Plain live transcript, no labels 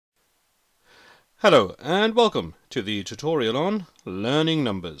Hello and welcome to the tutorial on learning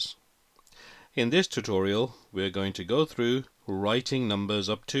numbers. In this tutorial we're going to go through writing numbers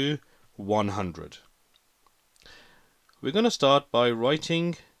up to 100. We're going to start by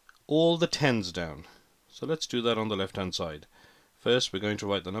writing all the tens down. So let's do that on the left hand side. First we're going to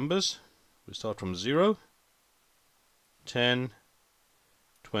write the numbers. We start from 0, 10,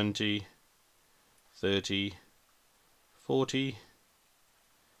 20, 30, 40,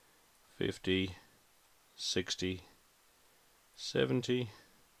 50, 60, 70,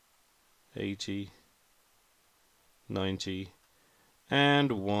 80, 90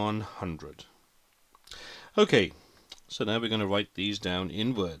 and 100. Okay, so now we're going to write these down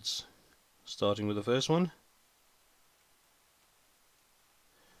in words. Starting with the first one,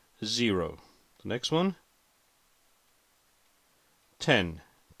 0. The next one, 10,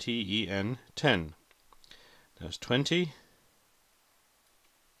 T-E-N, 10. There's 20,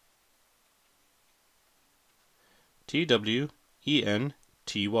 T-W-E-N-T-Y,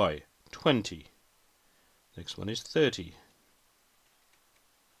 20. Next one is 30.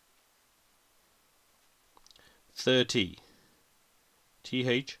 30,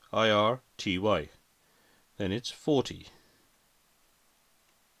 T-H-I-R-T-Y. Then it's 40.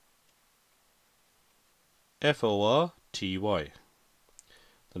 F-O-R-T-Y.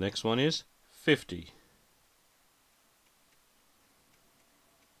 The next one is 50.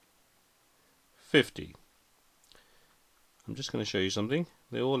 50. I'm just going to show you something.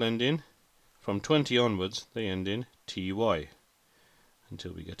 They all end in, from 20 onwards, they end in TY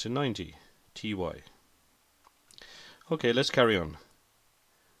until we get to 90. TY. Okay, let's carry on.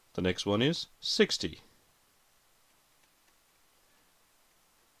 The next one is 60.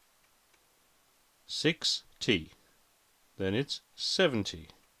 6T. Then it's 70.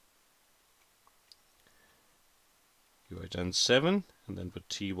 You write down 7 and then put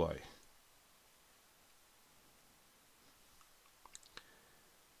TY.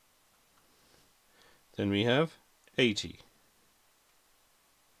 Then we have 80.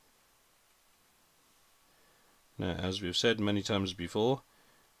 Now, as we've said many times before,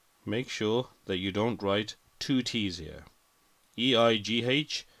 make sure that you don't write two T's here.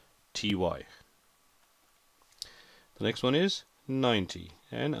 E-I-G-H-T-Y. The next one is 90.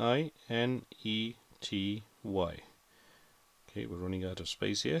 N-I-N-E-T-Y. Okay, we're running out of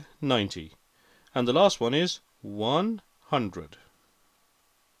space here. 90. And the last one is 100.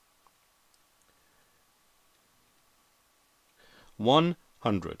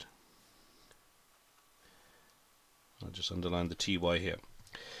 100. I'll just underline the TY here.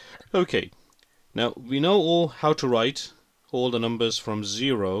 Okay, now we know all how to write all the numbers from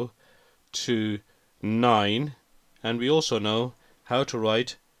 0 to 9, and we also know how to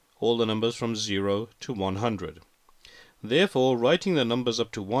write all the numbers from 0 to 100. Therefore, writing the numbers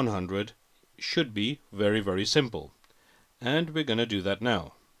up to 100 should be very simple, and we're going to do that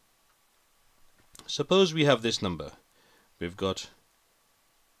now. Suppose we have this number. We've got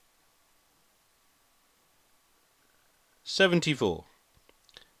 74.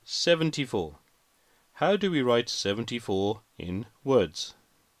 74. How do we write 74 in words?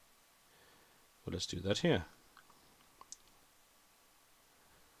 Well, let's do that here.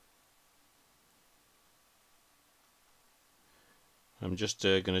 I'm just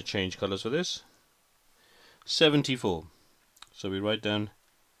going to change colors for this. 74. So we write down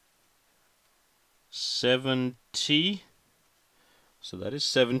 70. So that is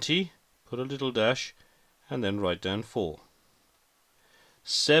 70. Put a little dash and then write down 4.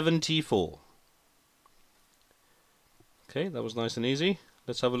 74. Okay, that was nice and easy.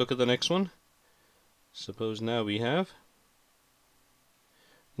 Let's have a look at the next one. Suppose now we have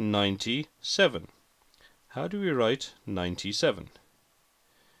 97. How do we write 97?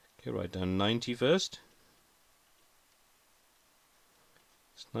 Okay, write down 90 first.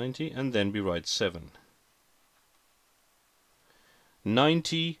 It's 90, and then we write 7.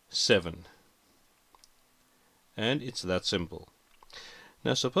 97. And it's that simple.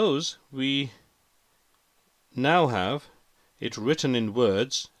 Now suppose we now have it written in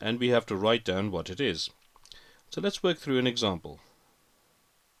words and we have to write down what it is. So let's work through an example.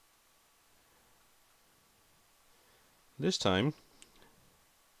 This time,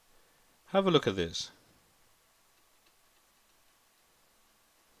 have a look at this.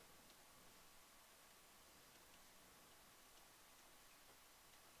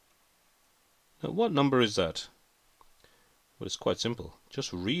 Now what number is that? Well, it's quite simple.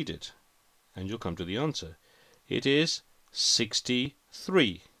 Just read it and you'll come to the answer. It is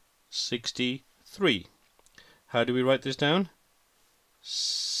 63. 63. How do we write this down?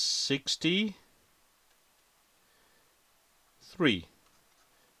 63.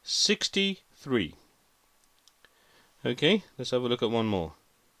 63. 3. Okay, let's have a look at one more.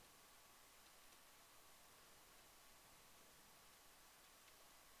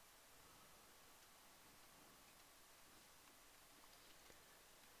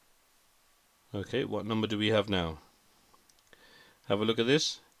 Okay, what number do we have now? Have a look at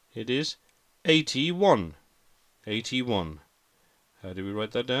this. It is 81. 81. How do we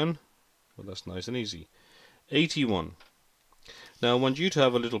write that down? Well, that's nice and easy. 81. Now I want you to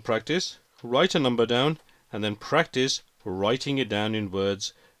have a little practice. Write a number down and then practice writing it down in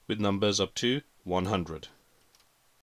words with numbers up to 100.